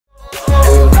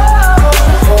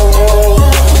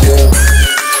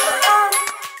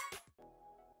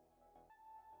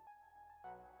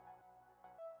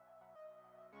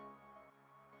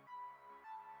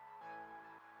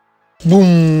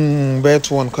Boom! Bet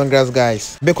one. Congrats,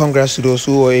 guys. Big congrats to those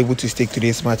who were able to stake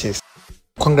today's matches.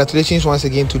 Congratulations once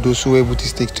again to those who were able to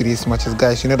stake today's matches,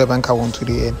 guys. You know the banker won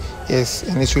today, and yes,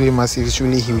 and it's really massive, it's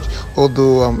really huge.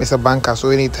 Although it's a banker, so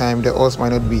anytime the odds might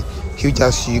not be huge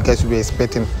as you guys will be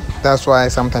expecting. That's why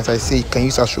sometimes I say you can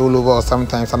use a rollover or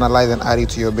sometimes analyze and add it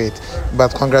to your bet.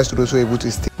 But congrats to those who are able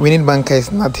to stake. Winning banker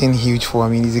is nothing huge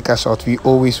for easy cash out. We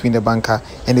always win the banker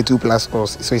and the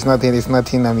 2+Odds. So it's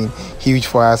nothing huge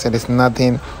for us, and it's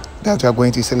nothing that we are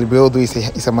going to celebrate, although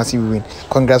it's a massive win.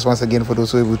 Congrats once again for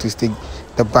those who are able to stake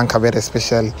the banker bet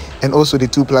especially, and also the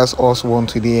 2+Odds won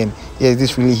today, and yeah,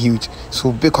 this is really huge.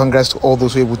 So big congrats to all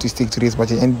those who are able to stake today's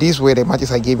matches, and these were the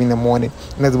matches I gave in the morning,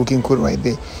 and that's the booking code right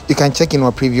there. You can check in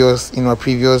our previous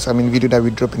video that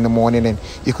we dropped in the morning, and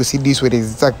you could see these were the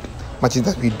exact matches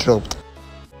that we dropped.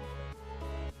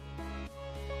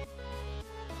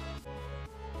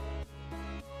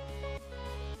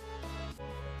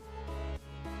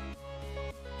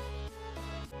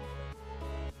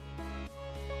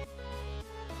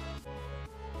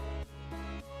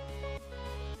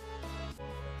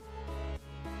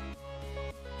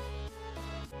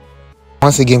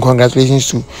 Once again, congratulations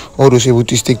to all those able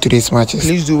to stick to these matches.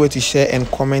 Please do to share and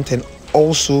comment, and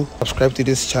also subscribe to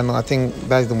this channel. I think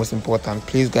that is the most important.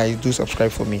 Please, guys, do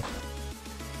subscribe for me.